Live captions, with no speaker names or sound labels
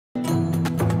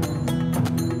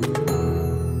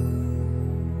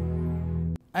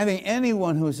I think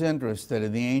anyone who's interested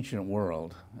in the ancient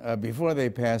world, before they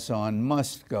pass on,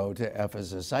 must go to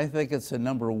Ephesus. I think it's the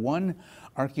 #1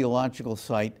 archaeological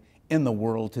site in the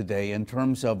world today in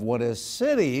terms of what a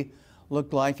city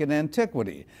looked like in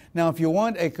antiquity. Now, if you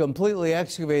want a completely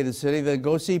excavated city, then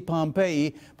go see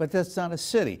Pompeii, but that's not a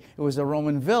city. It was a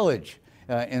Roman village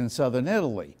in southern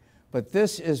Italy. But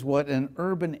this is what an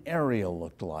urban area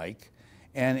looked like,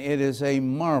 and it is a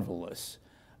marvelous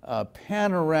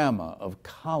panorama of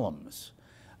columns.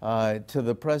 To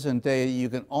the present day, you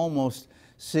can almost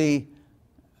see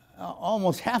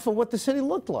almost half of what the city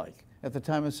looked like at the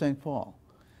time of St. Paul.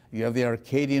 You have the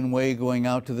Arcadian Way going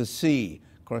out to the sea.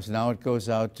 Of course, now it goes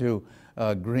out to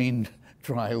green,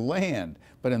 dry land.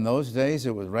 But in those days,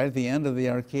 it was right at the end of the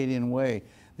Arcadian Way.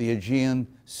 The Aegean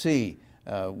Sea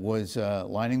was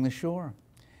lining the shore.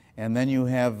 And then you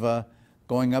have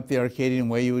going up the Arcadian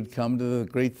Way, you would come to the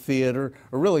great theater,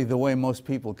 or really the way most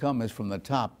people come is from the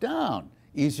top down.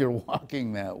 Easier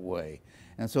walking that way.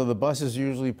 And so the buses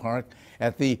usually park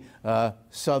at the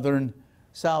southeastern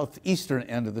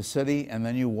end of the city, and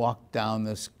then you walk down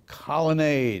this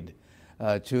colonnade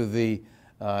to the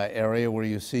area where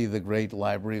you see the great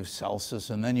library of Celsus,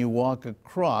 and then you walk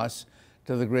across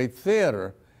to the great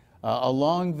theater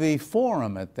along the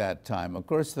forum at that time. Of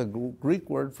course, the Greek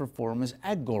word for forum is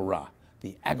agora,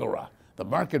 the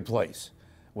marketplace,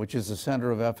 which is the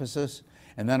center of Ephesus.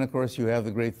 And then, of course, you have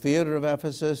the great theater of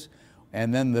Ephesus,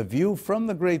 and then the view from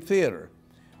the great theater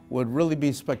would really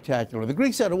be spectacular. The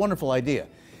Greeks had a wonderful idea.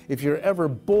 If you're ever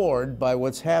bored by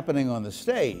what's happening on the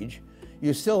stage,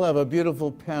 you still have a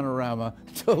beautiful panorama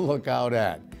to look out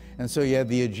at. And so you had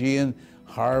the Aegean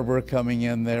harbor coming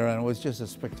in there, and it was just a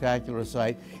spectacular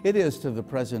sight. It is to the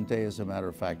present day, as a matter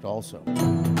of fact, also.